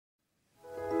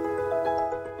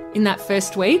In that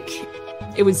first week,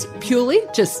 it was purely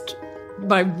just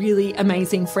my really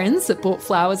amazing friends that bought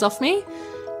flowers off me.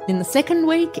 In the second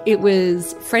week, it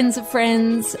was friends of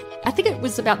friends. I think it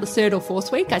was about the third or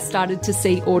fourth week I started to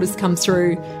see orders come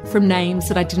through from names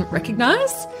that I didn't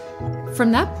recognise.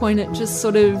 From that point, it just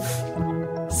sort of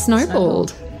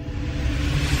snowballed.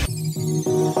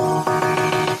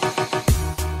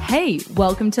 Hey,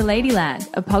 welcome to Ladyland,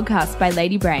 a podcast by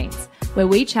Lady Brains, where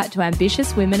we chat to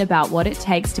ambitious women about what it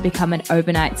takes to become an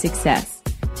overnight success.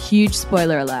 Huge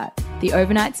spoiler alert, the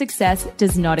overnight success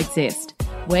does not exist.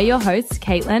 We're your hosts,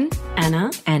 Caitlin,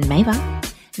 Anna, and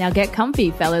Mava. Now get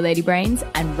comfy, fellow Lady Brains,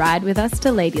 and ride with us to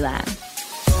Ladyland.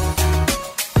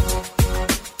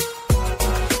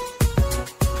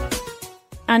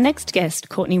 Our next guest,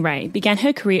 Courtney Ray, began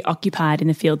her career occupied in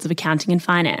the fields of accounting and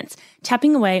finance,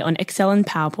 tapping away on Excel and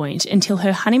PowerPoint until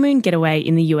her honeymoon getaway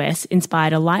in the US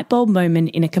inspired a light bulb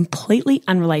moment in a completely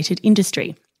unrelated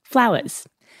industry, flowers.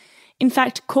 In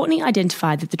fact, Courtney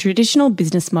identified that the traditional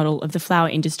business model of the flower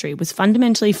industry was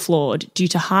fundamentally flawed due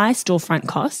to high storefront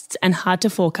costs and hard to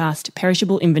forecast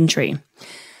perishable inventory.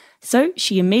 So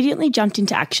she immediately jumped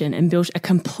into action and built a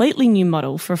completely new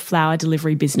model for a flower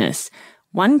delivery business.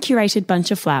 One curated bunch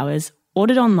of flowers,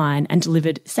 ordered online and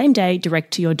delivered same day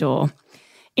direct to your door.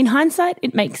 In hindsight,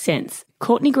 it makes sense.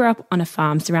 Courtney grew up on a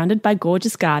farm surrounded by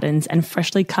gorgeous gardens and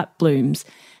freshly cut blooms,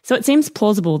 so it seems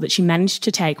plausible that she managed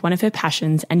to take one of her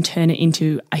passions and turn it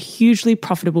into a hugely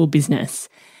profitable business.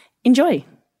 Enjoy.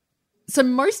 So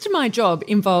most of my job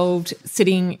involved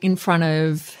sitting in front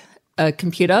of a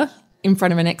computer, in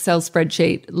front of an Excel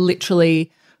spreadsheet,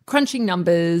 literally crunching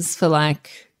numbers for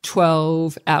like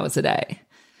 12 hours a day.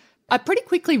 I pretty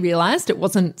quickly realised it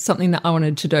wasn't something that I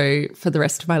wanted to do for the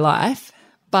rest of my life,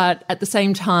 but at the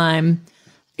same time,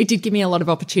 it did give me a lot of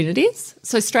opportunities.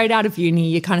 So straight out of uni,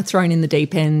 you're kind of thrown in the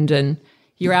deep end and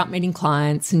you're out meeting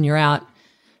clients and you're out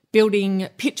building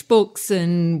pitch books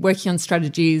and working on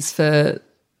strategies for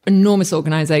enormous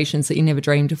organisations that you never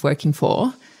dreamed of working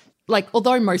for. Like,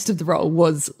 although most of the role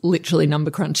was literally number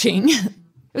crunching, it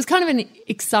was kind of an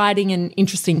exciting and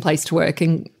interesting place to work,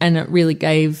 and it really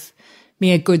gave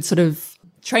me a good sort of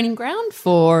training ground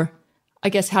for, I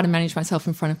guess, how to manage myself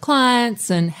in front of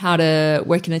clients and how to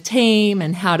work in a team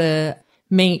and how to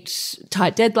meet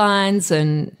tight deadlines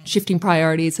and shifting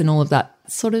priorities and all of that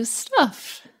sort of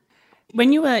stuff.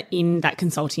 When you were in that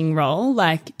consulting role,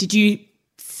 like, did you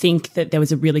think that there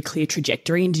was a really clear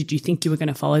trajectory, and did you think you were going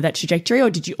to follow that trajectory,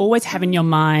 or did you always have in your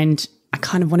mind, I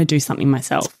kind of want to do something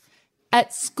myself?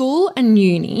 At school and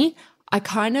uni, I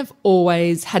kind of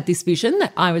always had this vision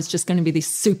that I was just going to be this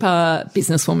super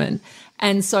businesswoman.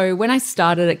 And so when I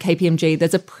started at KPMG,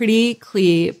 there's a pretty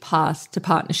clear path to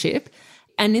partnership.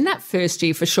 And in that first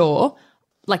year, for sure,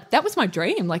 like, that was my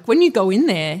dream. Like, when you go in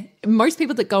there, most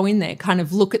people that go in there kind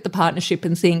of look at the partnership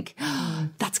and think, oh,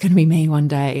 that's going to be me one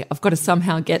day. I've got to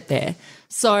somehow get there.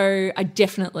 So I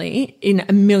definitely, in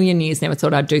a million years, never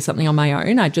thought I'd do something on my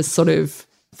own. I just sort of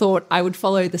thought I would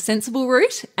follow the sensible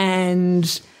route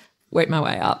and work my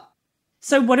way up.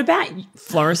 So what about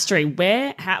floristry?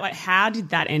 How did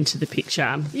that enter the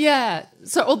picture? Yeah.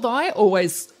 So although I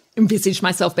always envisaged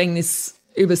myself being this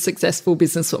uber successful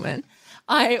businesswoman,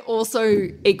 I also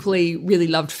equally really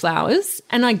loved flowers,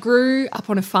 and I grew up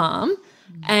on a farm.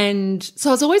 And so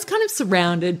I was always kind of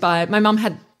surrounded by, my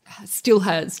mum still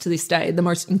has to this day, the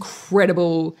most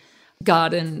incredible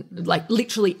garden, like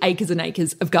literally acres and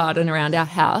acres of garden around our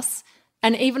house.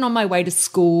 And even on my way to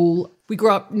school, we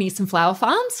grew up near some flower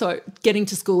farms. So getting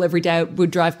to school every day, we'd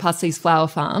drive past these flower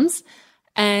farms.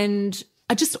 And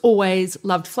I just always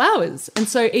loved flowers. And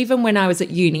so even when I was at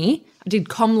uni, I did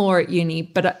comm law at uni,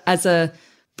 but as a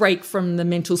break from the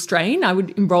mental strain, I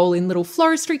would enroll in little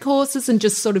floristry courses and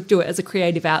just sort of do it as a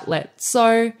creative outlet.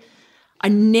 So I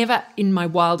never in my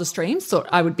wildest dreams thought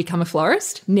I would become a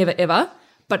florist, never ever.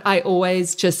 But I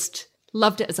always just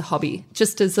loved it as a hobby,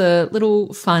 just as a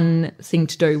little fun thing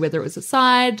to do, whether it was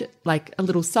like a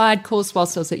little side course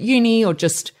whilst I was at uni, or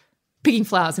just picking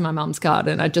flowers in my mum's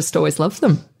garden. I just always loved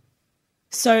them.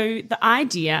 So the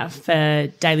idea for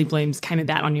Daily Blooms came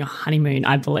about on your honeymoon,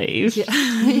 I believe. Yeah.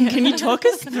 Can you talk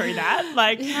us through that?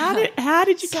 Like, how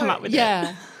did you come up with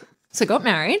it? So I got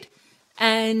married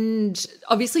and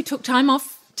obviously took time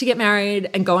off to get married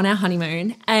and go on our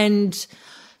honeymoon. And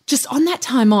just on that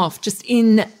time off, just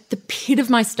in the pit of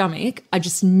my stomach, I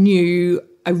just knew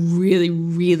I really,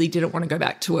 really didn't want to go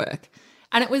back to work.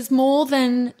 And it was more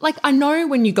than, like, I know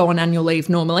when you go on annual leave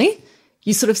normally,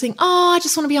 you sort of think, oh, I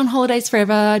just want to be on holidays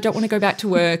forever. I don't want to go back to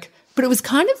work. But it was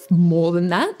kind of more than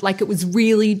that. Like, it was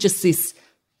really just this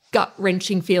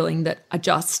gut-wrenching feeling that I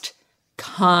just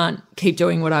can't keep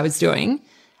doing what I was doing.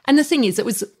 And the thing is, it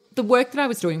was the work that I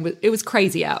was doing, it was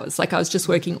crazy hours. Like I was just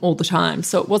working all the time.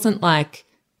 So it wasn't like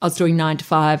I was doing 9 to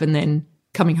 5 and then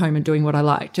coming home and doing what I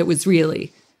liked. It was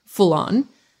really full on.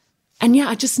 And yeah,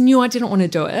 I just knew I didn't want to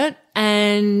do it.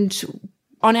 And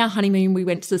on our honeymoon, we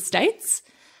went to the States.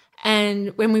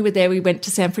 And when we were there, we went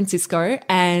to San Francisco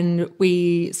and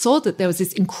we saw that there was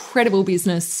this incredible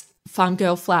business, Farm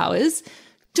Girl Flowers,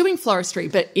 doing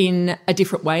floristry, but in a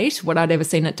different way to what I'd ever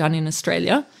seen it done in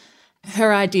Australia.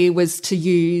 Her idea was to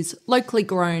use locally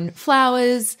grown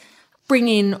flowers, bring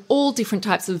in all different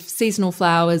types of seasonal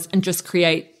flowers and just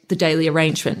create the daily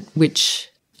arrangement, which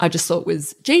I just thought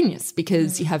was genius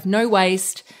because you have no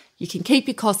waste, you can keep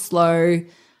your costs low,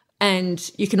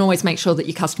 and you can always make sure that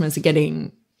your customers are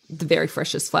getting the very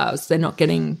freshest flowers. They're not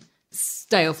getting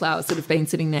stale flowers that have been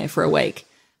sitting there for a week.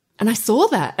 And I saw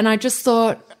that and I just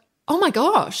thought, oh my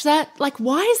gosh,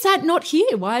 why is that not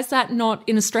here? Why is that not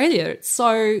in Australia? It's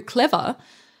so clever.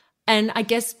 And I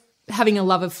guess having a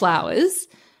love of flowers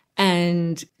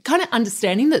and kind of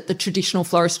understanding that the traditional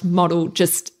florist model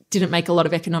just didn't make a lot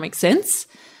of economic sense,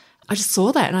 I just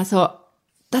saw that and I thought,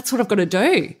 that's what I've got to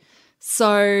do.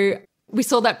 So we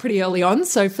saw that pretty early on.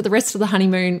 So for the rest of the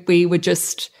honeymoon, we were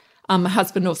just, my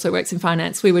husband also works in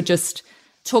finance. We were just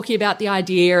talking about the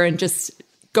idea and just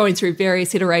going through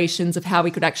various iterations of how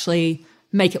we could actually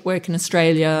make it work in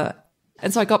Australia.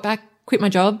 And so I got back, quit my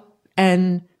job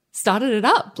and started it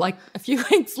up like a few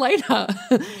weeks later.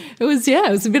 It was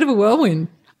a bit of a whirlwind.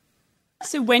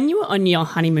 So when you were on your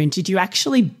honeymoon, did you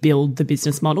actually build the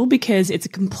business model? Because it's a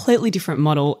completely different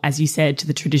model, as you said, to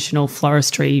the traditional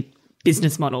floristry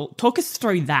business model. Talk us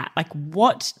through that. Like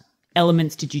what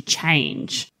elements did you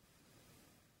change?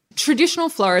 Traditional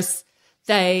florists,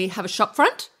 they have a shop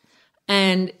front.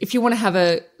 And if you want to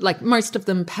have most of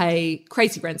them pay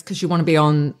crazy rents because you want to be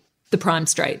on the prime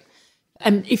street.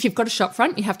 And if you've got a shop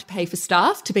front, you have to pay for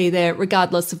staff to be there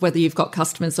regardless of whether you've got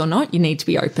customers or not. You need to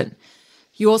be open.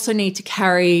 You also need to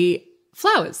carry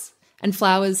flowers, and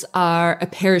flowers are a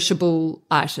perishable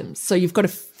item. So you've got to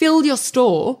fill your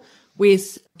store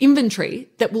with inventory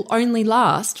that will only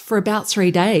last for about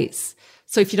 3 days.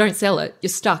 So if you don't sell it, you're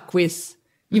stuck with,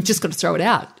 you've just got to throw it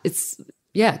out. It's,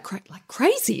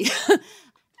 crazy.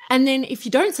 And then if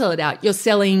you don't sell it out, you're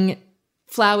selling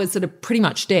flowers that are pretty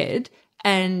much dead,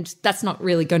 and that's not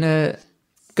really going to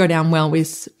go down well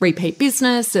with repeat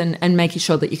business and making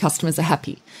sure that your customers are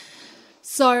happy.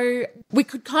 So we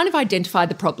could kind of identify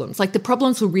the problems. Like the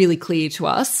problems were really clear to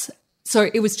us. So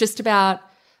it was just about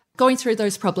going through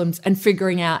those problems and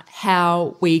figuring out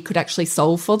how we could actually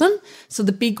solve for them. So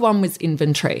the big one was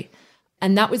inventory.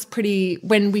 And that was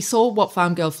when we saw what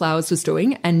Farm Girl Flowers was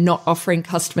doing and not offering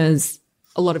customers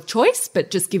a lot of choice,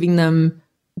 but just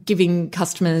giving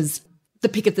customers the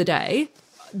pick of the day,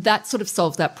 that sort of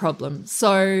solved that problem.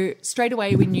 So straight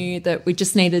away we knew that we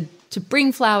just needed to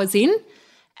bring flowers in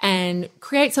and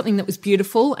create something that was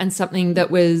beautiful and something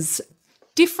that was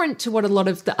different to what a lot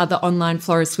of the other online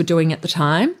florists were doing at the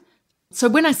time. So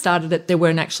when I started it, there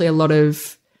weren't actually a lot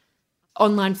of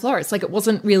online florists. Like it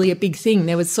wasn't really a big thing.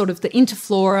 There was sort of the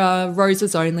Interflora,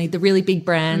 Roses Only, the really big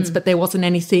brands, but there wasn't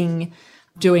anything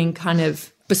doing kind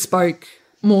of bespoke,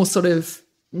 more sort of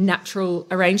natural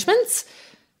arrangements.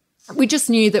 We just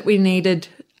knew that we needed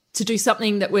to do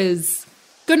something that was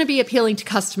going to be appealing to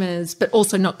customers, but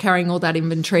also not carrying all that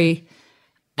inventory.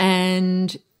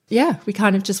 And yeah, we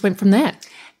kind of just went from there.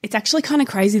 It's actually kind of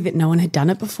crazy that no one had done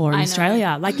it before in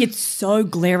Australia. Like it's so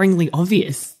glaringly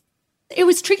obvious. It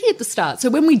was tricky at the start. So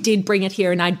when we did bring it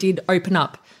here and I did open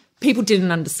up, people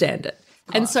didn't understand it.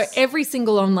 And so every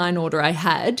single online order I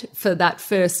had for that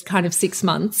first kind of 6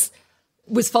 months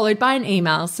was followed by an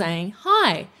email saying,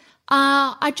 hi,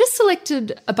 I just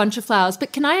selected a bunch of flowers,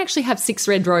 but can I actually have 6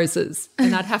 red roses?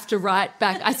 And I'd have to write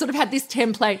back. I sort of had this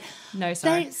template. No,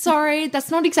 sorry. Sorry,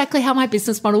 that's not exactly how my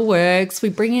business model works. We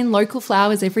bring in local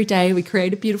flowers every day. We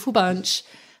create a beautiful bunch.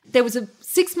 There was a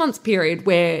 6 month period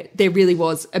where there really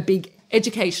was a big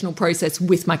educational process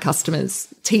with my customers,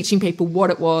 teaching people what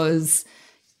it was,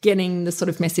 getting the sort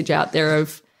of message out there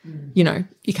of, you know,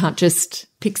 you can't just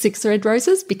pick 6 red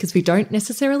roses because we don't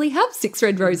necessarily have 6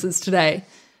 red roses today.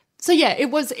 So yeah,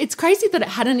 it's crazy that it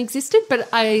hadn't existed, but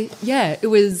it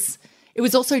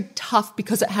was also tough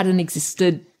because it hadn't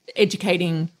existed,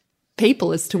 educating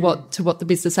people as to what the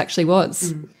business actually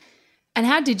was. And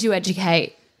how did you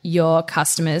educate your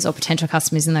customers or potential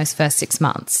customers in those first 6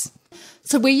 months?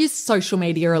 So we used social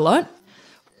media a lot.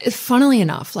 Funnily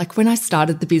enough, like when I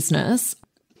started the business,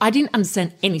 I didn't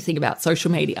understand anything about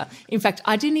social media. In fact,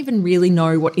 I didn't even really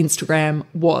know what Instagram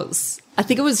was. I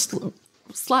think it was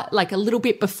like a little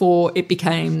bit before it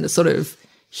became the sort of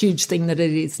huge thing that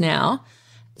it is now.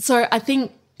 So I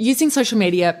think, using social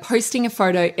media, posting a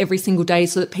photo every single day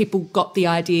so that people got the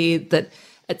idea that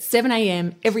at 7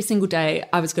 a.m. every single day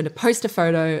I was going to post a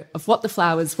photo of what the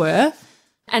flowers were.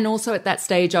 And also at that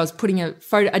stage, I was putting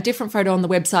a different photo on the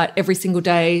website every single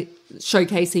day,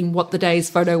 showcasing what the day's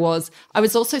photo was. I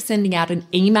was also sending out an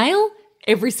email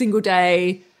every single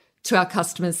day to our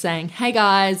customers saying, hey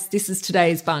guys, this is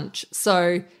today's bunch.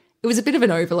 So it was a bit of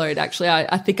an overload, actually.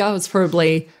 I think I was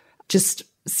probably just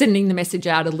sending the message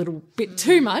out a little bit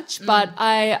too much, but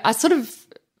I sort of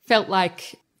felt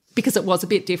like because it was a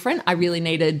bit different, I really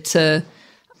needed to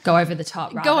go over the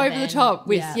top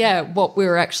with what we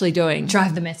were actually doing.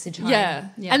 Drive the message home. Yeah.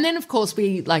 And then, of course,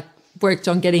 we worked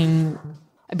on getting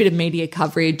a bit of media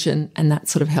coverage and that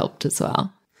sort of helped as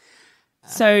well.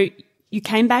 So you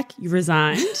came back, you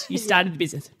resigned, you started the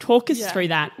business. Talk us through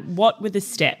that. What were the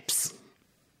steps?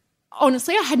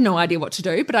 Honestly, I had no idea what to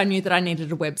do, but I knew that I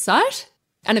needed a website.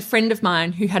 And a friend of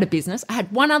mine who had a business, I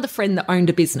had one other friend that owned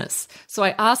a business. So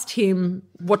I asked him,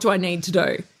 what do I need to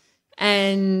do?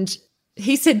 And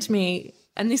he said to me,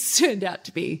 and this turned out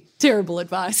to be terrible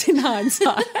advice in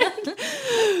hindsight,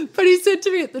 but he said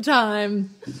to me at the time,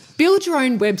 build your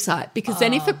own website because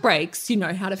then if it breaks, you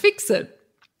know how to fix it.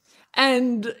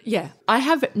 And yeah, I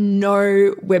have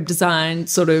no web design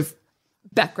sort of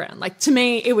background. Like to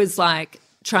me, it was like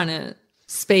trying to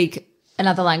speak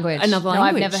Another language. No,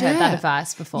 I've never heard that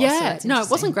advice before. Yeah, so no,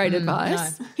 it wasn't great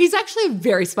advice. No. He's actually a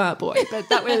very smart boy, but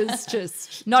that was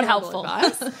just not helpful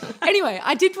advice. Anyway,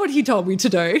 I did what he told me to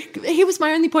do. He was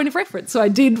my only point of reference, so I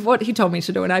did what he told me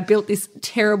to do, and I built this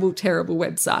terrible, terrible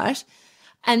website.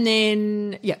 And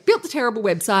then, built the terrible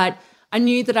website. I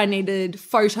knew that I needed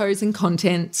photos and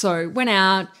content, so went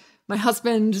out. My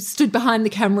husband stood behind the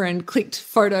camera and clicked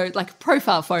photos, like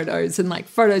profile photos and like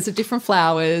photos of different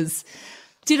flowers.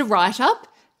 Did a write-up,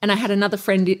 and I had another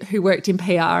friend who worked in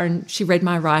PR, and she read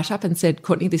my write-up and said,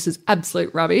 Courtney, this is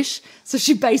absolute rubbish. So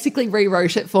she basically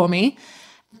rewrote it for me.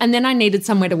 And then I needed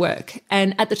somewhere to work.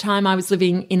 And at the time I was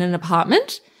living in an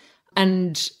apartment,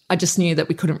 and I just knew that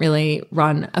we couldn't really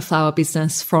run a flower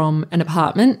business from an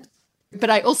apartment. But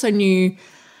I also knew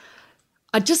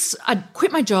I'd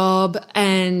quit my job,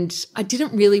 and I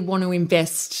didn't really want to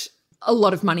invest a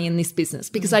lot of money in this business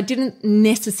because I didn't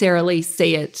necessarily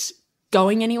see it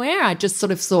going anywhere. I just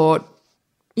sort of thought,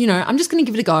 I'm just going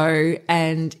to give it a go.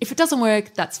 And if it doesn't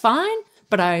work, that's fine.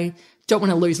 But I don't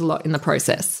want to lose a lot in the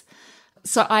process.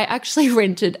 So I actually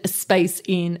rented a space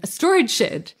in a storage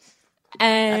shed.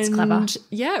 And that's clever.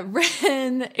 Yeah,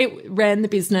 ran the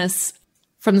business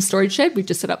from the storage shed. We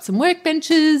just set up some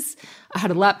workbenches. I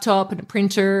had a laptop and a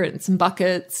printer and some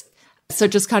buckets. So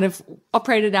just kind of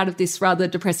operated out of this rather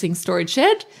depressing storage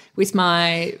shed with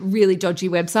my really dodgy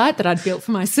website that I'd built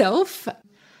for myself.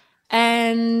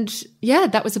 And yeah,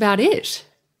 that was about it.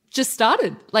 Just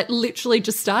started, literally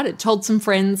just started. Told some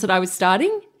friends that I was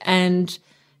starting. And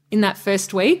in that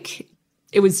first week,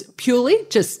 it was purely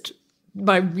just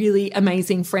my really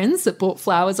amazing friends that bought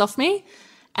flowers off me.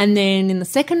 And then in the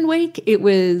second week, it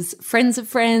was friends of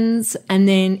friends. And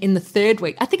then in the third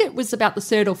week, I think it was about the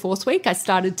third or fourth week, I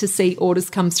started to see orders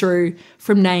come through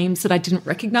from names that I didn't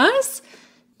recognise.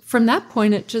 From that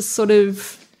point, it just sort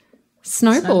of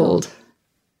snowballed.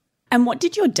 And what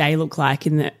did your day look like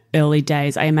in the early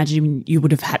days? I imagine you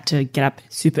would have had to get up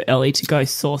super early to go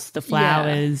source the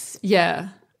flowers. Yeah.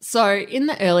 So in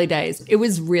the early days, it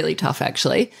was really tough,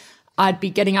 actually. I'd be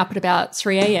getting up at about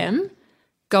 3 a.m.,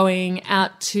 going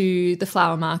out to the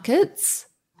flower markets.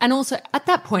 And also at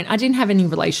that point, I didn't have any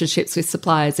relationships with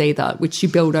suppliers either, which you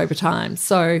build over time.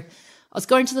 So I was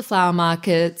going to the flower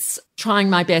markets, trying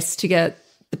my best to get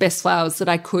the best flowers that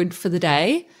I could for the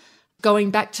day,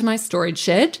 going back to my storage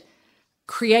shed,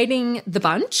 creating the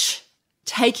bunch,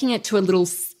 taking it to a little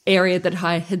area that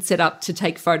I had set up to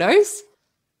take photos,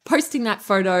 posting that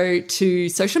photo to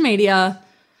social media,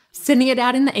 sending it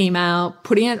out in the email,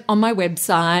 putting it on my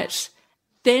website.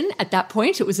 Then at that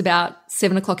point, it was about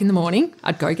 7 o'clock in the morning.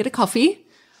 I'd go get a coffee,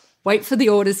 wait for the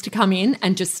orders to come in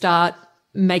and just start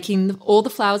making all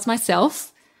the flowers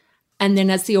myself. And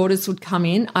then as the orders would come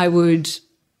in, I would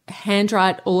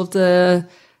handwrite all of the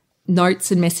notes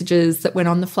and messages that went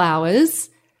on the flowers.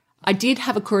 I did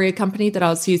have a courier company that I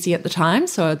was using at the time,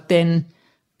 so I'd then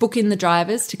book in the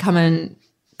drivers to come and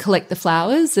collect the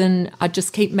flowers, and I'd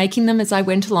just keep making them as I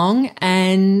went along.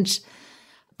 And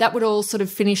that would all sort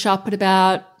of finish up at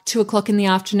about 2 o'clock in the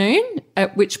afternoon,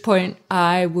 at which point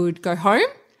I would go home,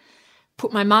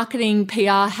 put my marketing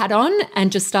PR hat on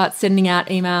and just start sending out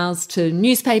emails to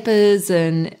newspapers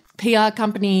and PR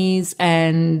companies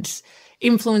and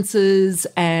influencers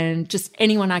and just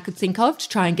anyone I could think of to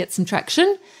try and get some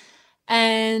traction.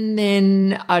 And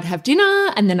then I'd have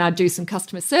dinner, and then I'd do some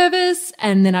customer service,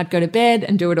 and then I'd go to bed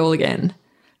and do it all again.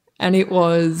 And it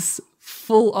was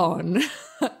full on.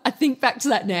 I think back to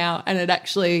that now, and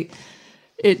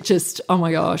it just, oh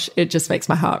my gosh, it just makes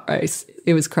my heart race.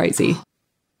 It was crazy.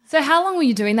 So how long were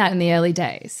you doing that in the early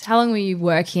days? How long were you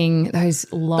working those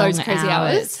crazy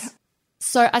hours?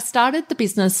 So I started the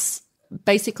business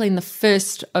basically in the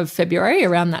 1st of February,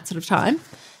 around that sort of time,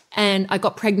 and I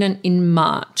got pregnant in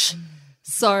March.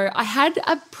 So I had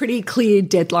a pretty clear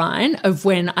deadline of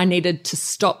when I needed to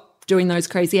stop doing those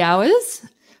crazy hours.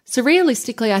 So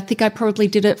realistically, I think I probably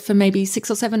did it for maybe 6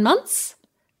 or 7 months.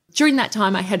 During that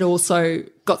time, I had also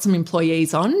got some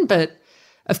employees on, but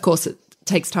of course it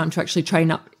takes time to actually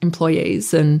train up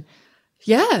employees. And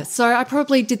yeah, so I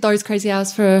probably did those crazy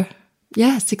hours for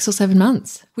 6 or 7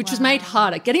 months, which was made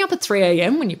harder. Getting up at 3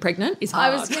 a.m. when you're pregnant is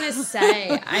hard. I was going to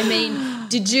say, I mean,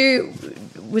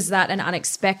 was that an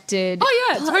unexpected? Oh,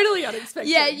 yeah, totally unexpected.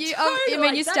 Yeah,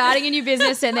 you're starting a new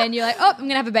business and then you're like, oh, I'm going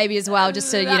to have a baby as well, just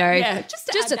to, add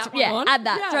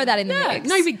that, throw that in the mix.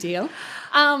 No big deal.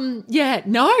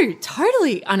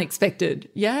 Totally unexpected.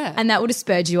 Yeah. And that would have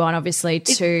spurred you on, obviously,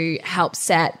 to help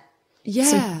set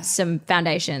some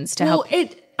foundations to help.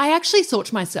 I actually thought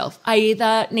to myself, I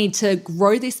either need to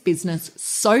grow this business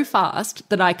so fast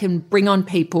that I can bring on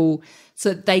people so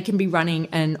that they can be running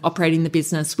and operating the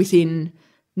business within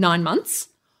 9 months,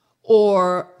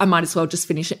 or I might as well just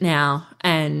finish it now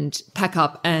and pack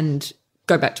up and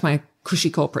go back to my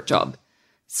cushy corporate job.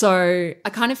 So I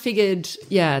kind of figured,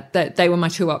 that they were my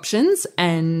two options.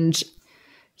 And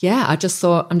I just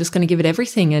thought I'm just going to give it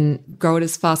everything and grow it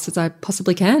as fast as I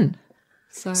possibly can.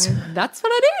 So that's what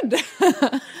I did.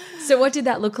 So what did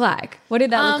that look like? What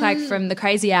did that look like from the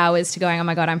crazy hours to going, oh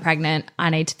my God, I'm pregnant, I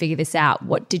need to figure this out?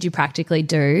 What did you practically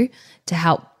do to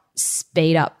help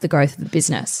speed up the growth of the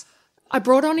business? I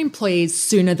brought on employees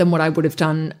sooner than what I would have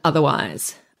done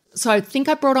otherwise. So I think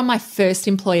I brought on my first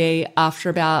employee after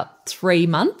about 3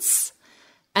 months.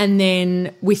 And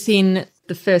then within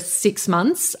the first 6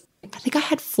 months, I think I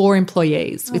had 4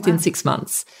 employees within 6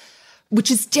 months,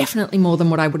 which is definitely more than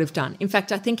what I would have done. In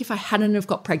fact, I think if I hadn't have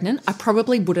got pregnant, I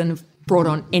probably wouldn't have brought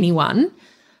on anyone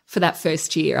for that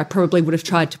first year. I probably would have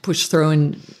tried to push through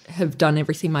and have done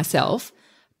everything myself.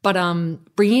 But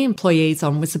bringing employees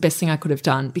on was the best thing I could have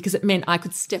done, because it meant I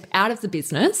could step out of the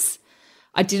business.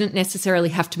 I didn't necessarily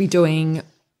have to be doing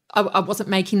 – I wasn't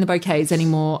making the bouquets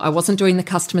anymore. I wasn't doing the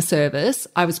customer service.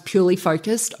 I was purely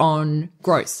focused on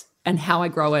growth and how I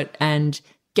grow it and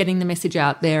getting the message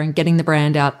out there and getting the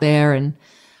brand out there. And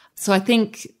so I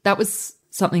think that was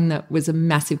something that was a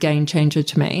massive game changer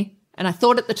to me. And I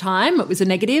thought at the time it was a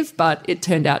negative, but it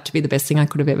turned out to be the best thing I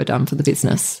could have ever done for the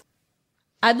business.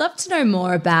 I'd love to know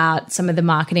more about some of the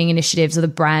marketing initiatives or the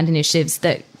brand initiatives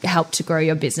that helped to grow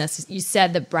your business. You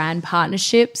said that brand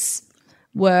partnerships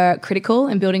were critical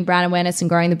in building brand awareness and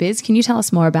growing the biz. Can you tell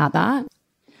us more about that?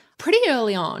 Pretty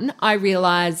early on, I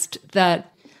realised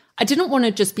that I didn't want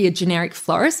to just be a generic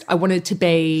florist. I wanted to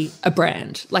be a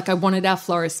brand. Like, I wanted our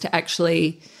florist to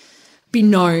actually be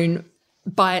known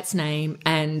by its name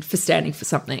and for standing for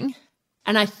something.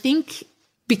 And I think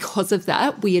because of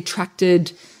that, we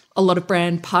attracted a lot of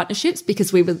brand partnerships,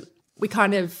 because we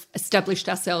kind of established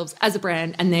ourselves as a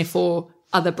brand, and therefore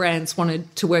other brands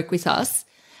wanted to work with us.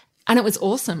 And it was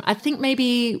awesome. I think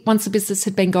maybe once the business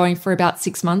had been going for about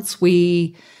 6 months,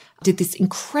 we did this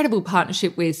incredible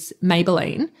partnership with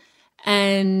Maybelline,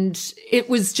 and it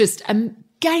was just a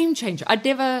game changer.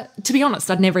 To be honest,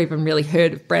 I'd never even really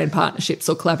heard of brand partnerships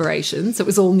or collaborations. It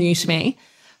was all new to me.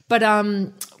 But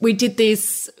we did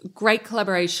this great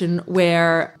collaboration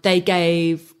where they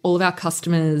gave all of our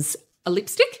customers a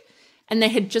lipstick, and they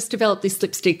had just developed this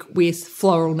lipstick with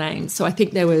floral names. So I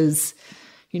think there was,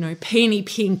 peony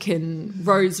pink and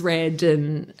rose red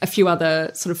and a few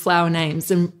other sort of flower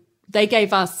names. And they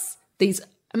gave us these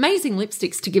amazing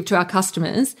lipsticks to give to our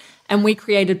customers, and we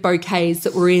created bouquets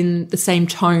that were in the same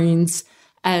tones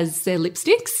as their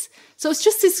lipsticks. So it's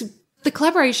just the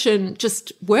collaboration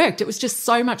just worked. It was just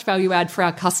so much value add for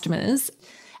our customers,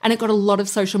 and it got a lot of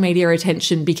social media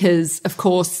attention because, of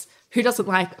course, who doesn't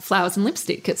like flowers and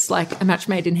lipstick? It's like a match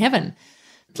made in heaven.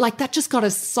 Like, that just got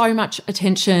us so much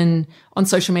attention on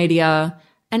social media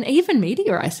and even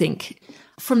media, I think.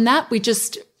 From that, we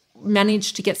just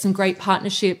managed to get some great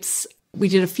partnerships. We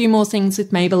did a few more things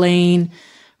with Maybelline.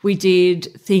 We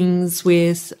did things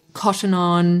with Cotton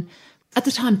On. At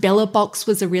the time, Bella Box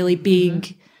was a really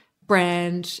big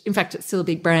brand. In fact, it's still a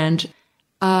big brand.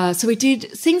 So we did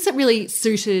things that really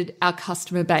suited our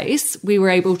customer base. We were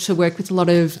able to work with a lot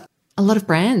of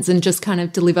brands and just kind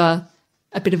of deliver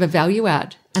a bit of a value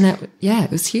add. And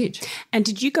it was huge. And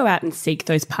did you go out and seek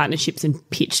those partnerships and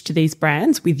pitch to these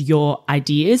brands with your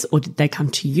ideas, or did they come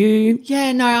to you?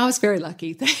 Yeah, no, I was very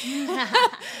lucky.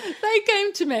 They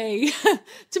came to me.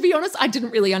 To be honest, I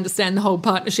didn't really understand the whole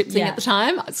partnership thing at the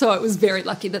time. So I was very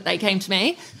lucky that they came to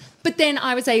me. But then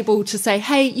I was able to say,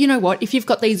 hey, you know what? If you've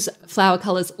got these flower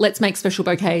colours, let's make special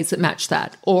bouquets that match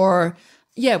that. Or,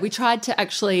 yeah, we tried to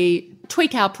actually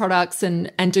tweak our products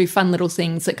and do fun little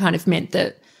things that kind of meant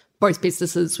that both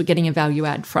businesses were getting a value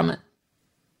add from it.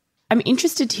 I'm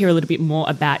interested to hear a little bit more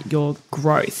about your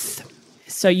growth.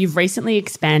 So you've recently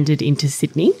expanded into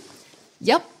Sydney.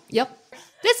 Yep.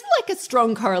 There's like a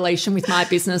strong correlation with my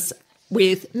business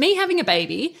with me having a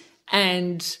baby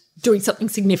and doing something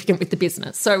significant with the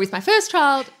business. So with my first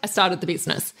child, I started the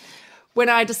business. When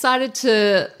I decided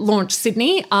to launch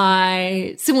Sydney,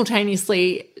 I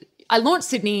launched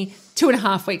Sydney.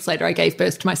 2.5 weeks later, I gave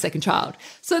birth to my second child.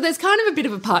 So there's kind of a bit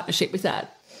of a partnership with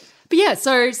that. But yeah,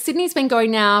 so Sydney's been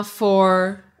going now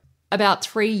for about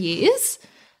 3 years.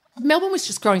 Melbourne was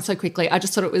just growing so quickly. I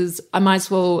just thought I might as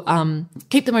well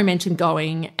keep the momentum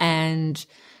going and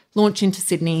launch into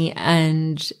Sydney.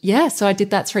 And yeah, so I did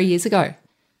that 3 years ago.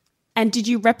 And did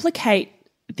you replicate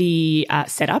the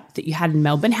setup that you had in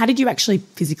Melbourne? How did you actually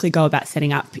physically go about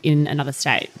setting up in another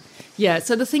state? Yeah,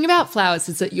 so the thing about flowers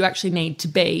is that you actually need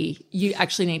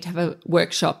to have a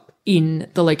workshop in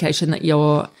the location that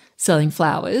you're selling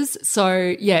flowers.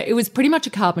 So yeah, it was pretty much a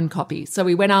carbon copy. So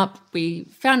we went up, we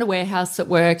found a warehouse that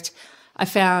worked. I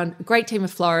found a great team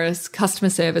of florists, customer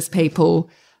service people.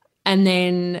 And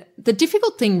then the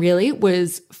difficult thing really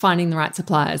was finding the right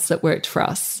suppliers that worked for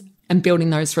us and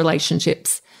building those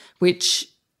relationships, which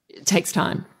takes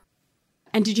time.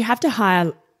 And did you have to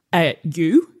hire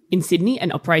you in Sydney,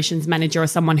 an operations manager or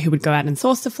someone who would go out and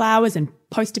source the flowers and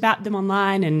post about them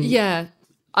online? And yeah,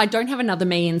 I don't have another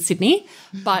me in Sydney,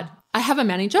 but I have a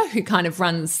manager who kind of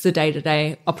runs the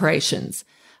day-to-day operations.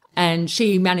 And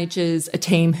she manages a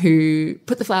team who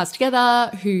put the flowers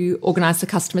together, who organise the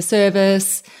customer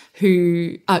service,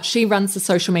 she runs the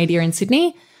social media in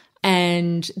Sydney.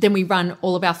 And then we run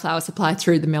all of our flower supply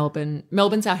through the Melbourne.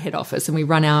 Melbourne's our head office, and we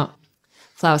run our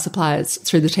flower suppliers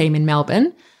through the team in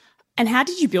Melbourne. And how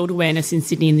did you build awareness in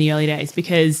Sydney in the early days?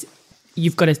 Because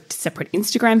you've got a separate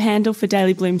Instagram handle for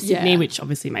Daily Bloom Sydney, which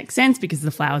obviously makes sense because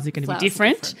the flowers are going to be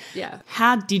different. Yeah.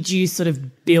 How did you sort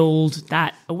of build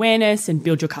that awareness and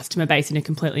build your customer base in a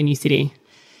completely new city?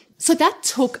 So that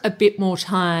took a bit more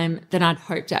time than I'd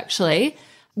hoped, actually.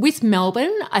 With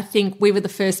Melbourne, I think we were the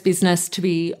first business to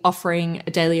be offering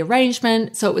a daily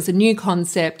arrangement. So it was a new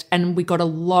concept and we got a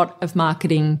lot of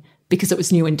marketing because it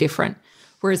was new and different.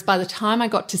 Whereas by the time I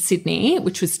got to Sydney,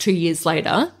 which was 2 years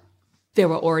later, there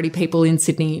were already people in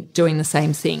Sydney doing the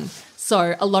same thing.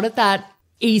 So a lot of that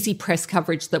easy press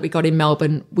coverage that we got in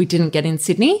Melbourne, we didn't get in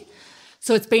Sydney.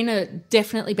 So it's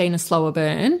definitely been a slower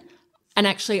burn. And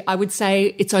actually, I would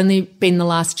say it's only been the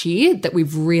last year that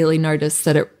we've really noticed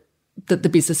that the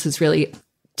business has really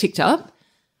ticked up.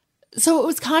 So it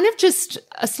was kind of just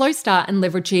a slow start and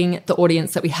leveraging the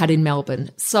audience that we had in Melbourne.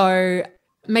 So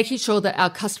making sure that our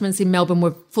customers in Melbourne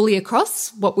were fully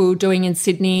across what we were doing in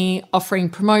Sydney, offering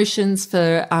promotions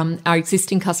for our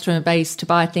existing customer base to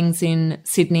buy things in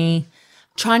Sydney,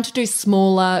 trying to do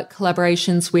smaller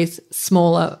collaborations with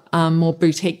smaller, more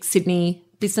boutique Sydney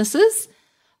businesses,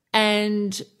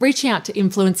 and reaching out to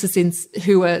influencers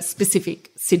who are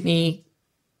specific Sydney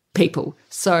people.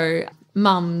 So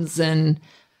mums and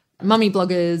mummy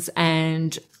bloggers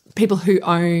and people who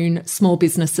own small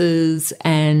businesses,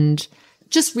 and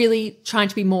just really trying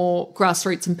to be more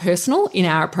grassroots and personal in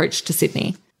our approach to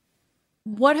Sydney.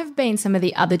 What have been some of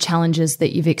the other challenges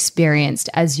that you've experienced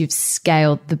as you've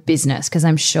scaled the business? Because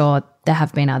I'm sure there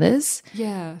have been others.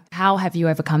 Yeah. How have you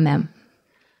overcome them?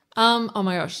 Oh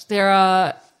my gosh, there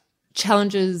are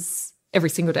challenges every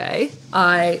single day.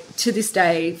 I, to this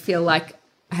day, feel like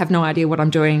I have no idea what I'm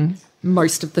doing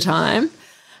most of the time.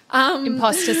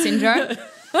 Imposter syndrome?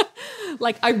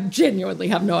 Like, I genuinely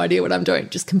have no idea what I'm doing,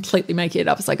 just completely make it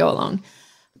up as I go along.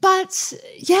 But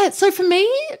yeah, so for me,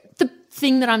 the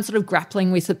thing that I'm sort of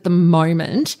grappling with at the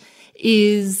moment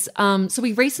is, so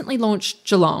we recently launched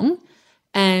Geelong,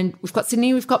 and we've got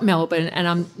Sydney, we've got Melbourne, and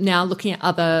I'm now looking at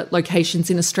other locations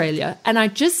in Australia. And I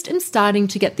just am starting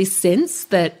to get this sense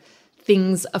that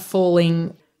things are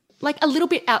falling like a little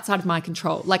bit outside of my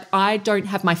control. Like, I don't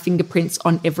have my fingerprints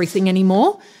on everything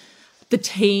anymore. The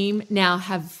team now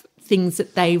have things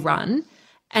that they run,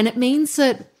 and it means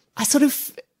that I sort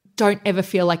of don't ever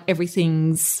feel like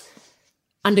everything's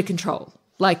under control.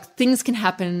 Like, things can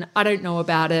happen, I don't know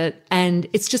about it, and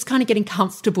it's just kind of getting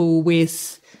comfortable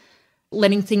with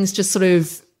letting things just sort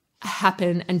of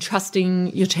happen and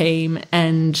trusting your team.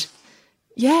 And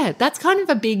yeah, that's kind of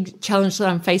a big challenge that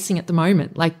I'm facing at the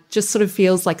moment. Like, just sort of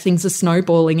feels like things are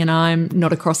snowballing and I'm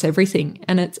not across everything.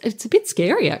 And it's a bit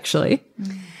scary, actually.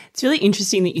 It's really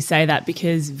interesting that you say that,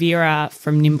 because Vera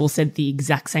from Nimble said the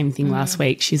exact same thing last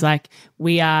week. She's like,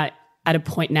 we are at a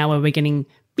point now where we're getting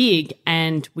big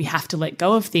and we have to let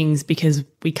go of things because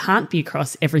we can't be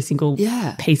across every single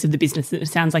piece of the business. It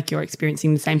sounds like you're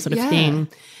experiencing the same sort of thing.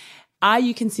 Are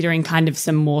you considering kind of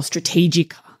some more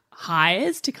strategic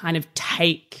hires to kind of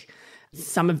take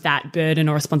some of that burden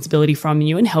or responsibility from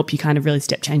you and help you kind of really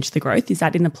step change the growth? Is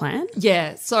that in the plan?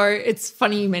 Yeah. So it's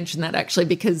funny you mentioned that, actually,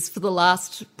 because for the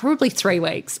last probably 3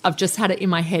 weeks, I've just had it in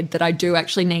my head that I do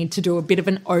actually need to do a bit of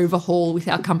an overhaul with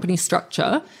our company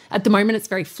structure. At the moment, it's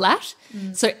very flat.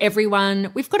 So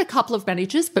everyone, we've got a couple of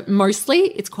managers, but mostly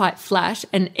it's quite flat,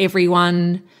 and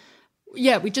everyone,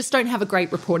 we just don't have a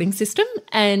great reporting system.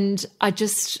 And I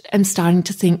just am starting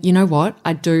to think, you know what,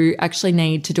 I do actually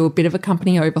need to do a bit of a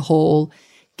company overhaul,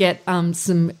 get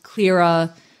some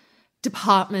clearer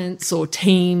departments or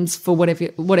teams for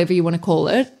whatever you want to call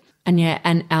it, and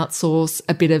outsource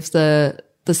a bit of the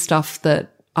stuff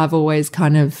that I've always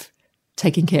kind of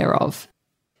taken care of.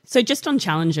 So just on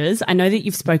challenges, I know that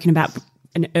you've spoken about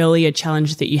an earlier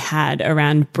challenge that you had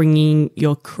around bringing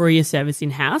your courier service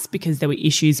in-house because there were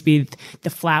issues with the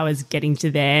flowers getting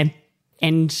to their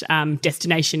end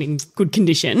destination in good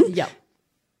condition. Yeah.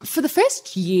 For the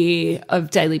first year of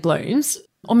Daily Blooms,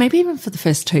 or maybe even for the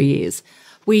first 2 years,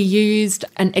 we used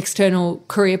an external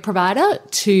courier provider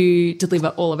to deliver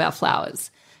all of our flowers.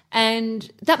 And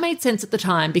that made sense at the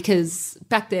time, because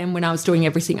back then when I was doing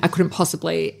everything, I couldn't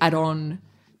possibly add on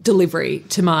delivery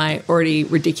to my already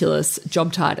ridiculous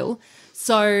job title.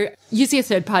 So using a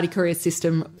third-party courier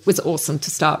system was awesome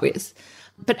to start with.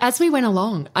 But as we went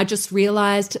along, I just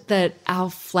realised that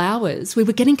our flowers, we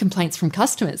were getting complaints from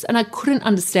customers, and I couldn't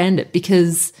understand it,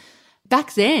 because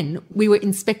back then we were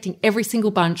inspecting every single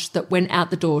bunch that went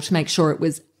out the door to make sure it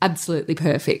was absolutely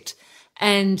perfect.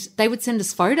 And they would send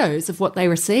us photos of what they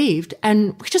received,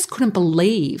 and we just couldn't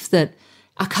believe that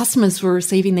our customers were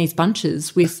receiving these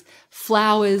bunches with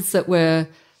flowers that were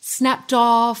snapped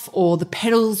off, or the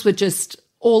petals were just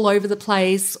all over the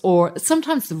place, or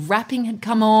sometimes the wrapping had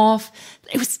come off.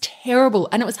 It was terrible,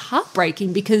 and it was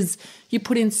heartbreaking because you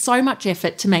put in so much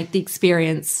effort to make the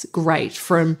experience great,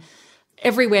 from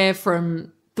everywhere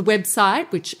from the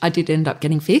website, which I did end up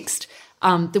getting fixed,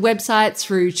 the website,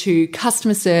 through to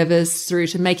customer service, through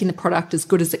to making the product as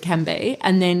good as it can be.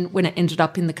 And then when it ended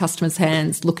up in the customer's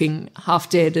hands looking half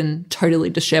dead and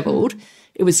totally disheveled,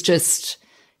 it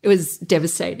was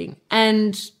devastating.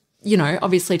 And, you know,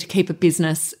 obviously to keep a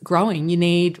business growing, you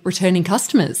need returning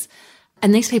customers.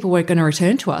 And these people weren't going to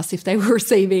return to us if they were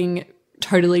receiving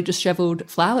totally disheveled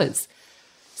flowers.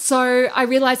 So I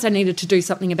realised I needed to do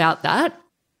something about that.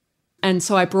 And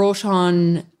so I brought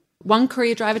on one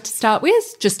courier driver to start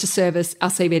with, just to service our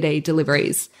CBD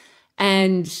deliveries.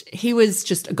 And he was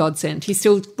just a godsend. He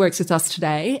still works with us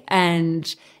today,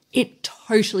 and it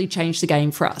totally changed the game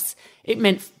for us. It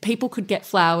meant people could get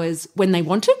flowers when they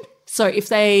wanted. So if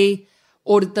they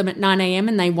ordered them at 9 a.m.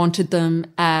 and they wanted them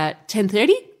at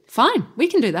 10:30, fine, we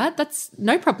can do that. That's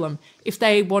no problem. If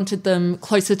they wanted them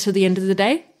closer to the end of the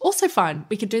day, also fine,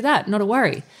 we could do that, not a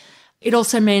worry. It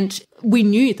also meant we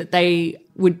knew that they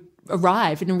would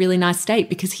arrive in a really nice state,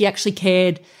 because he actually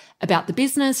cared about the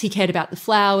business, he cared about the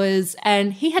flowers,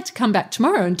 and he had to come back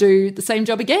tomorrow and do the same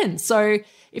job again. So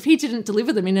if he didn't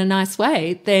deliver them in a nice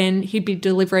way, then he'd be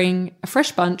delivering a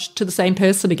fresh bunch to the same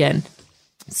person again.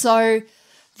 So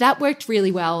that worked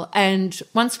really well. And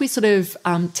once we sort of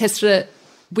tested it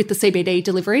with the CBD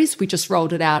deliveries, we just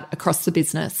rolled it out across the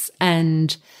business.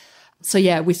 And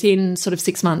so, within sort of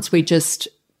 6 months, we just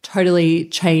totally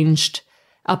changed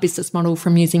our business model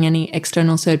from using any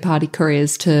external third-party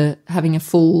couriers to having a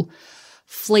full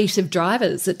fleet of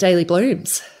drivers at Daily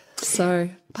Blooms. So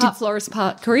part florist,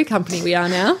 part courier company we are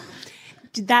now.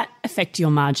 Did that affect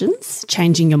your margins,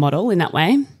 changing your model in that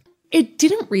way? It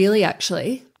didn't really,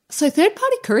 actually. So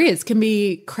third-party couriers can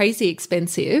be crazy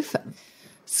expensive.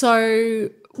 So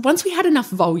once we had enough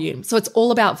volume, so it's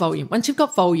all about volume. Once you've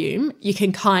got volume, you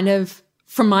can kind of,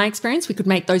 from my experience, we could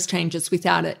make those changes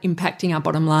without it impacting our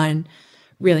bottom line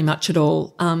really much at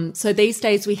all. So these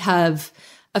days we have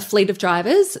a fleet of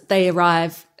drivers. They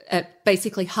arrive at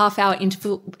basically half-hour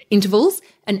intervals,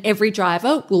 and every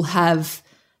driver will have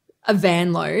a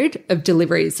van load of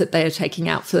deliveries that they are taking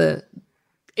out for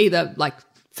either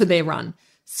for their run.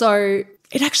 So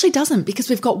It actually doesn't, because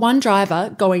we've got one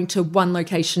driver going to one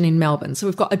location in Melbourne. So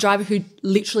we've got a driver who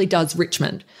literally does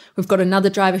Richmond. We've got another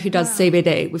driver who does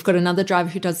CBD. We've got another driver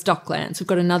who does Docklands. We've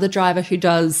got another driver who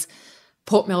does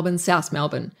Port Melbourne, South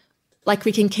Melbourne. Like,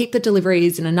 we can keep the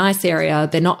deliveries in a nice area.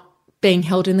 They're not being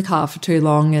held in the car for too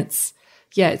long. It's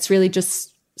really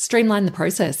just streamline the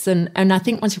process. And I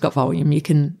think once you've got volume, you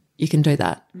can do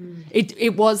that.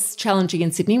 It was challenging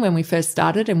in Sydney when we first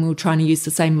started, and we were trying to use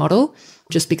the same model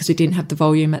just because we didn't have the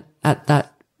volume at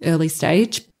that early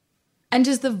stage. And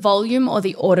does the volume or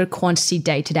the order quantity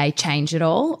day to day change at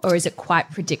all? Or is it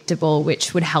quite predictable,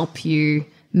 which would help you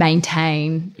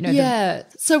maintain,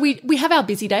 So we have our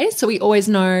busy days. So we always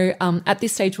know at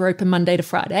this stage we're open Monday to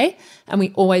Friday, and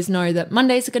we always know that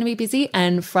Mondays are going to be busy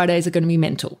and Fridays are going to be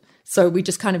mental. So we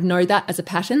just kind of know that as a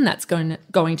pattern. That's going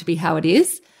to be how it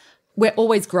is. We're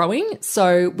always growing.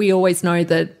 So we always know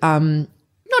that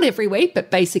not every week,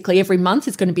 but basically every month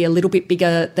is going to be a little bit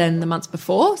bigger than the months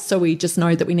before. So we just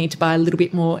know that we need to buy a little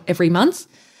bit more every month.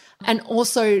 And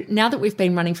also, now that we've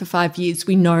been running for 5 years,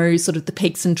 we know sort of the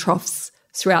peaks and troughs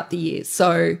throughout the year.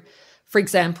 So, for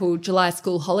example, July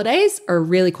school holidays are a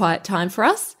really quiet time for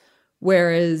us,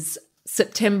 whereas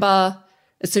September,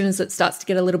 as soon as it starts to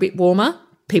get a little bit warmer,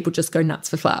 people just go nuts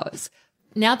for flowers.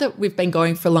 Now that we've been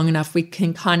going for long enough, we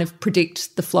can kind of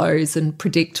predict the flows and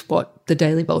predict what the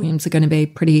daily volumes are going to be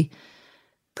pretty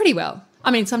well.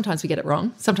 I mean, sometimes we get it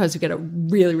wrong. Sometimes we get it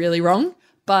really, really wrong.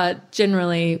 But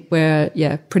generally, we're,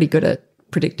 pretty good at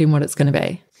predicting what it's going to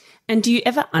be. And do you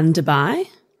ever underbuy?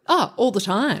 Oh, all the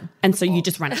time. And so you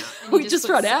just run out. We just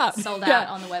run out. Sold out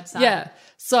on the website. Yeah.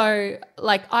 So,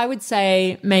 like, I would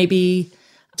say maybe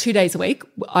 2 days a week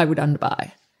I would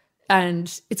underbuy.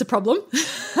 And it's a problem.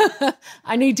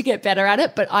 I need to get better at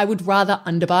it, but I would rather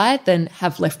underbuy than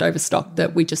have leftover stock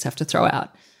that we just have to throw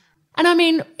out. And I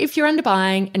mean, if you're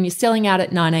underbuying and you're selling out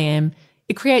at 9 a.m,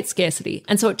 it creates scarcity.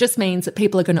 And so it just means that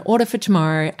people are going to order for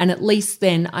tomorrow. And at least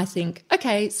then I think,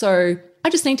 okay, so I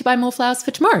just need to buy more flowers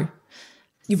for tomorrow.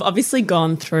 You've obviously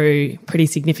gone through pretty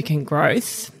significant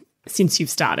growth since you've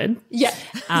started. Yeah,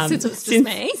 since it was just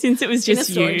me. Since it was just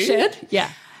in a storage shed. Yeah.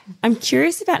 I'm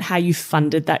curious about how you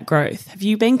funded that growth. Have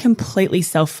you been completely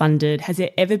self-funded? Has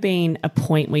there ever been a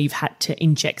point where you've had to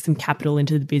inject some capital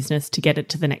into the business to get it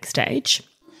to the next stage?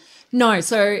 No,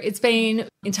 so it's been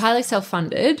entirely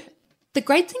self-funded. The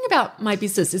great thing about my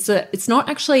business is that it's not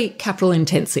actually capital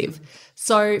intensive.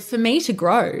 So for me to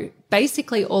grow,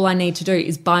 basically all I need to do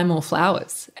is buy more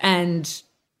flowers and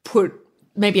put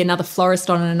maybe another florist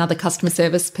on and another customer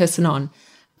service person on.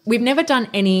 We've never done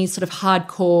any sort of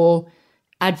hardcore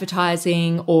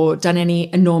advertising or done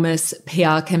any enormous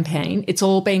PR campaign. It's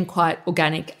all been quite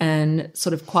organic and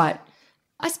sort of quite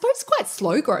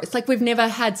slow growth. Like, we've never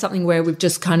had something where we've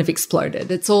just kind of exploded.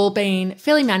 It's all been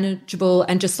fairly manageable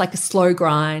and just like a slow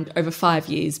grind over 5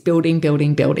 years,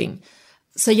 building.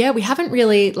 So yeah, we haven't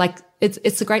really, like,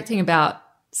 it's the great thing about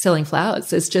selling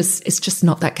flowers. It's just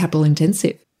not that capital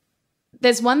intensive.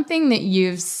 There's one thing that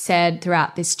you've said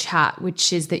throughout this chat,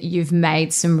 which is that you've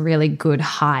made some really good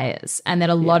hires and that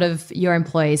a lot of your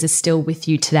employees are still with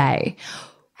you today.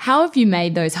 How have you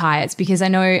made those hires? Because I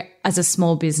know as a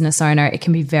small business owner, it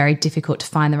can be very difficult to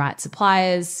find the right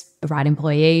suppliers, the right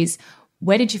employees.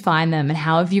 Where did you find them and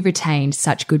how have you retained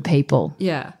such good people?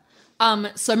 Yeah.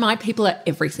 So my people are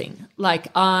everything. Like,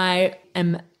 I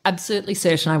am absolutely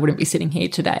certain I wouldn't be sitting here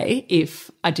today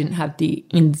if I didn't have the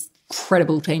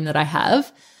incredible team that I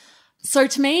have. So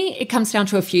to me, it comes down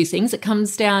to a few things. It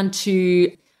comes down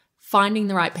to finding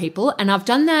the right people. And I've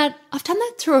done that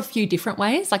through a few different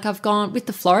ways. Like, I've gone with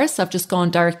the florists, I've just gone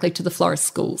directly to the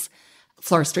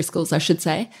floristry schools, I should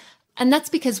say. And that's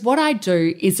because what I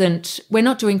do we're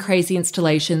not doing crazy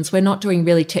installations. We're not doing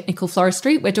really technical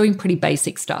floristry. We're doing pretty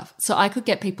basic stuff. So I could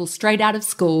get people straight out of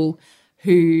school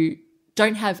who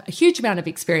don't have a huge amount of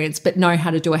experience, but know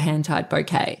how to do a hand-tied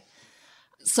bouquet.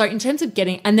 So in terms of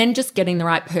getting the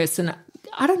right person,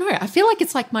 I don't know. I feel like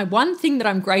it's like my one thing that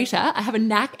I'm great at. I have a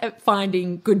knack at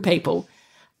finding good people.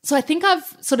 So I think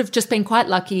I've sort of just been quite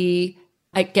lucky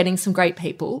at getting some great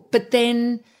people. But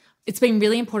then it's been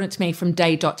really important to me from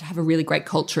day dot to have a really great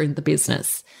culture in the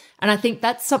business. And I think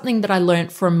that's something that I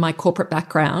learned from my corporate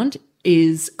background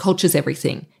is culture's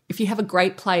everything. If you have a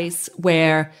great place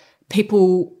where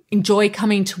people enjoy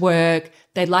coming to work,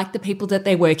 they like the people that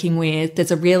they're working with,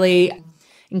 there's a really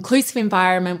inclusive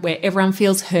environment where everyone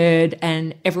feels heard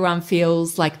and everyone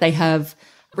feels like they have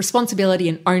responsibility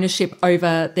and ownership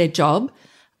over their job,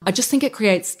 I just think it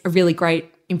creates a really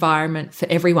great environment for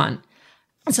everyone.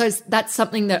 So that's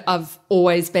something that I've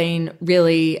always been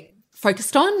really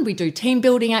focused on. We do team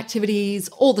building activities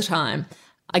all the time.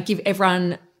 I give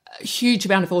everyone a huge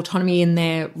amount of autonomy in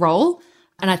their role.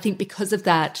 And I think because of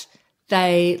that,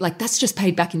 that's just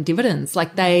paid back in dividends.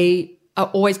 Like they are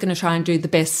always going to try and do the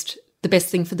best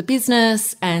thing for the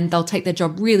business, and they'll take their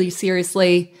job really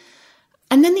seriously.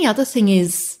 And then the other thing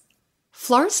is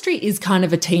floristry is kind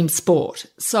of a team sport.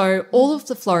 So all of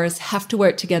the florists have to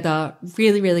work together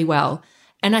really, really well.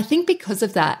 And I think because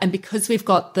of that, and because we've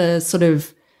got the sort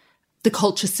of the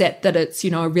culture set that it's,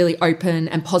 a really open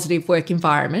and positive work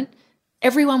environment,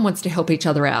 everyone wants to help each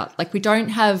other out. Like we don't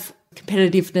have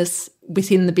competitiveness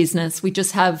within the business. We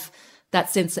just have that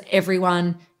sense that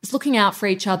everyone is looking out for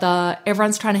each other.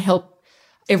 Everyone's trying to help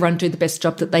everyone do the best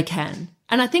job that they can.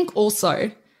 And I think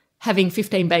also having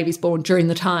 15 babies born during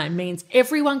the time means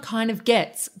everyone kind of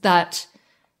gets that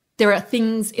there are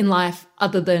things in life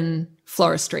other than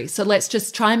floristry. So let's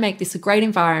just try and make this a great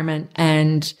environment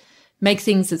and make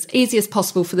things as easy as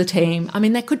possible for the team. I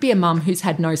mean, there could be a mum who's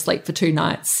had no sleep for 2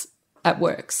 nights at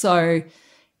work. So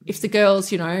if the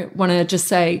girls, want to just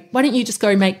say, why don't you just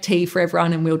go make tea for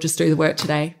everyone and we'll just do the work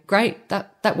today? Great,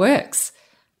 that works.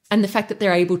 And the fact that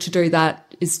they're able to do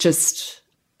that is just,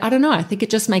 I don't know, I think it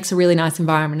just makes a really nice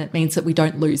environment. It means that we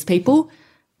don't lose people.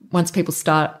 Once people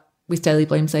start with Daily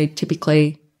Blooms, they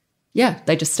typically,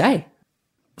 they just stay.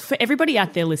 For everybody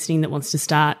out there listening that wants to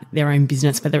start their own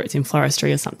business, whether it's in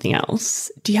floristry or something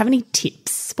else, do you have any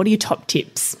tips? What are your top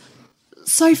tips?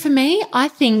 So for me, I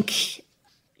think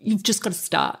you've just got to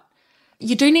start.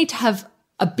 You do need to have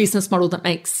a business model that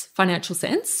makes financial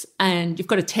sense, and you've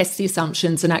got to test the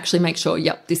assumptions and actually make sure,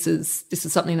 this is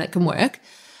something that can work.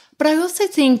 But I also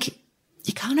think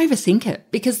you can't overthink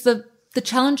it, because the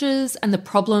challenges and the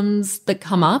problems that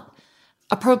come up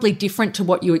are probably different to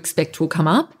what you expect will come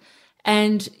up.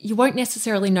 And you won't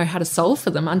necessarily know how to solve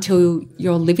for them until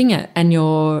you're living it and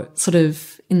you're sort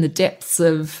of in the depths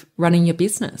of running your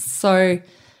business. So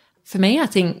for me, I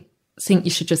think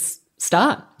you should just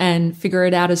start and figure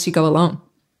it out as you go along.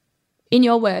 In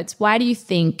your words, why do you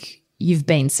think you've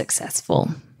been successful?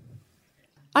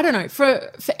 I don't know.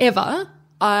 Forever,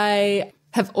 I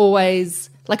have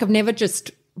always, I've never just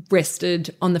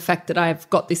rested on the fact that I've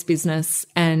got this business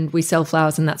and we sell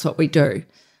flowers and that's what we do.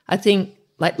 I think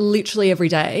literally every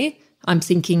day I'm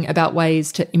thinking about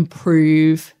ways to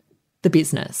improve the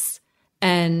business,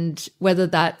 and whether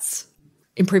that's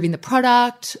improving the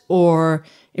product or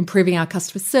improving our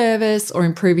customer service or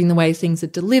improving the way things are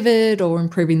delivered or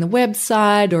improving the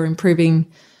website or improving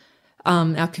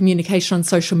our communication on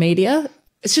social media.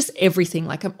 It's just everything.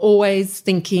 I'm always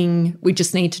thinking we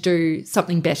just need to do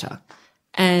something better.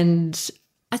 And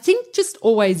I think just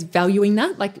always valuing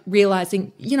that,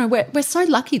 realizing, we're so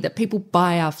lucky that people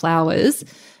buy our flowers.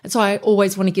 And so I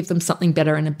always want to give them something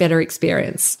better and a better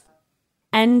experience.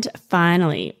 And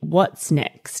finally, what's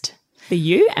next for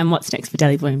you and what's next for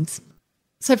Daily Blooms?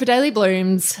 So for Daily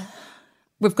Blooms,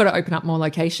 we've got to open up more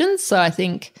locations. So I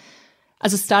think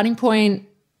as a starting point,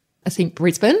 I think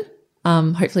Brisbane,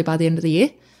 hopefully by the end of the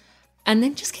year. And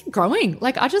then just keep growing.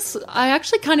 I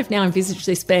actually kind of now envisage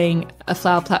this being a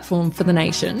flower platform for the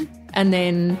nation. And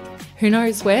then who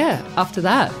knows where after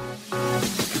that.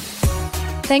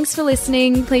 Thanks for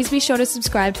listening. Please be sure to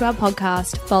subscribe to our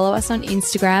podcast, follow us on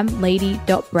Instagram,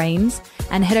 lady.brains,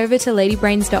 and head over to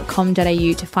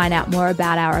ladybrains.com.au to find out more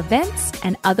about our events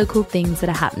and other cool things that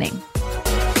are happening.